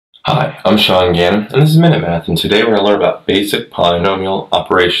Hi, I'm Sean Gannon, and this is Minute Math, and today we're going to learn about basic polynomial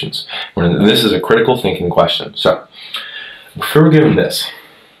operations. This is a critical thinking question. So, if we were given this,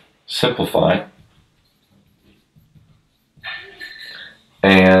 simplify,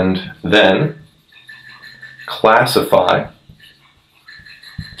 and then classify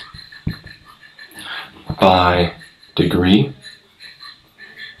by degree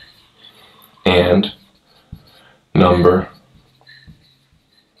and number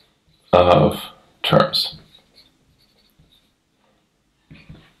of terms.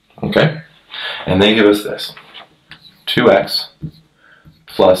 Okay? And they give us this. 2x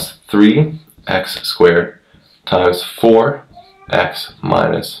plus 3x squared times 4x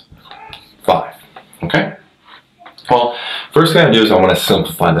minus 5. Okay? Well, first thing I do is I want to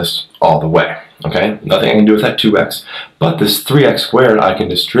simplify this all the way. Okay? Nothing I can do with that 2x, but this 3x squared I can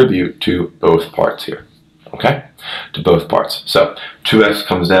distribute to both parts here. Okay? To both parts. So 2x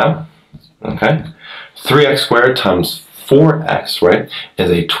comes down. Okay, 3x squared times 4x, right,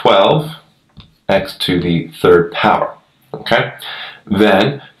 is a 12x to the third power. Okay,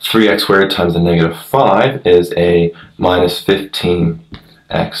 then 3x squared times a negative 5 is a minus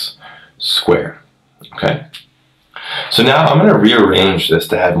 15x squared. Okay, so now I'm going to rearrange this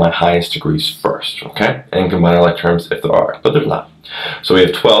to have my highest degrees first, okay, and combine our like terms if there are, but there's not. So we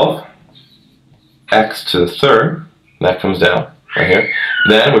have 12x to the third, that comes down right here.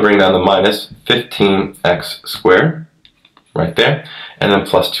 Then we bring down the minus 15x squared, right there, and then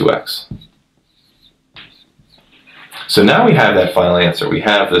plus 2x. So now we have that final answer. We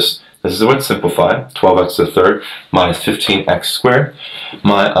have this is what's simplified, 12x to the third minus 15x squared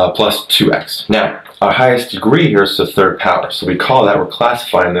plus 2x. Now, our highest degree here is the third power. So we call that, we're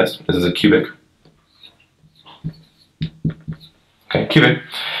classifying this as a cubic. Okay, cubic.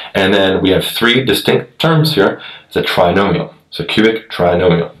 And then we have three distinct terms here. It's a trinomial. So cubic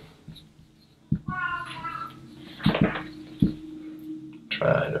trinomial.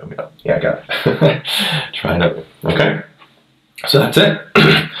 Trinomial. Yeah, I got it. Trinomial. Okay. So that's it.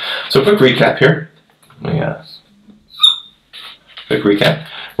 So quick recap here. Yes. Quick recap.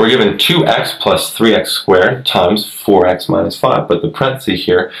 We're given 2x plus 3x squared times 4x minus 5, but the parenthesis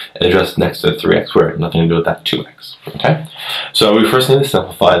here is just next to 3x squared. Nothing to do with that 2x. Okay? So we first need to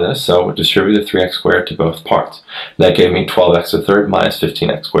simplify this, so we distribute the 3x squared to both parts. That gave me 12x to the third minus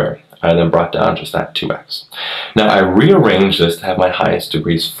 15x squared. I then brought down just that 2x. Now I rearranged this to have my highest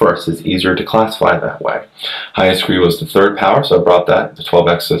degrees first. It's easier to classify that way. Highest degree was the third power, so I brought that to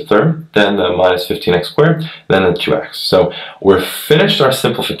 12x to the third, then the minus 15x squared, then the 2x. So we're finished our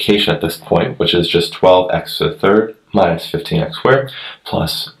simplification at this point, which is just 12x to the third minus 15x squared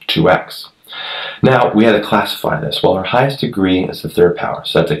plus 2x. Now we had to classify this. Well, our highest degree is the third power,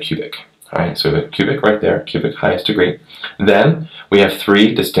 so that's a cubic. Alright, so we have cubic right there, cubic highest degree. Then we have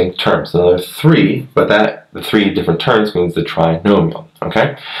three distinct terms. Now there are three, but the three different terms means the trinomial.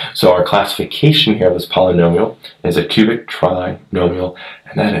 Okay? So our classification here of this polynomial is a cubic trinomial,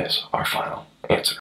 and that is our final answer.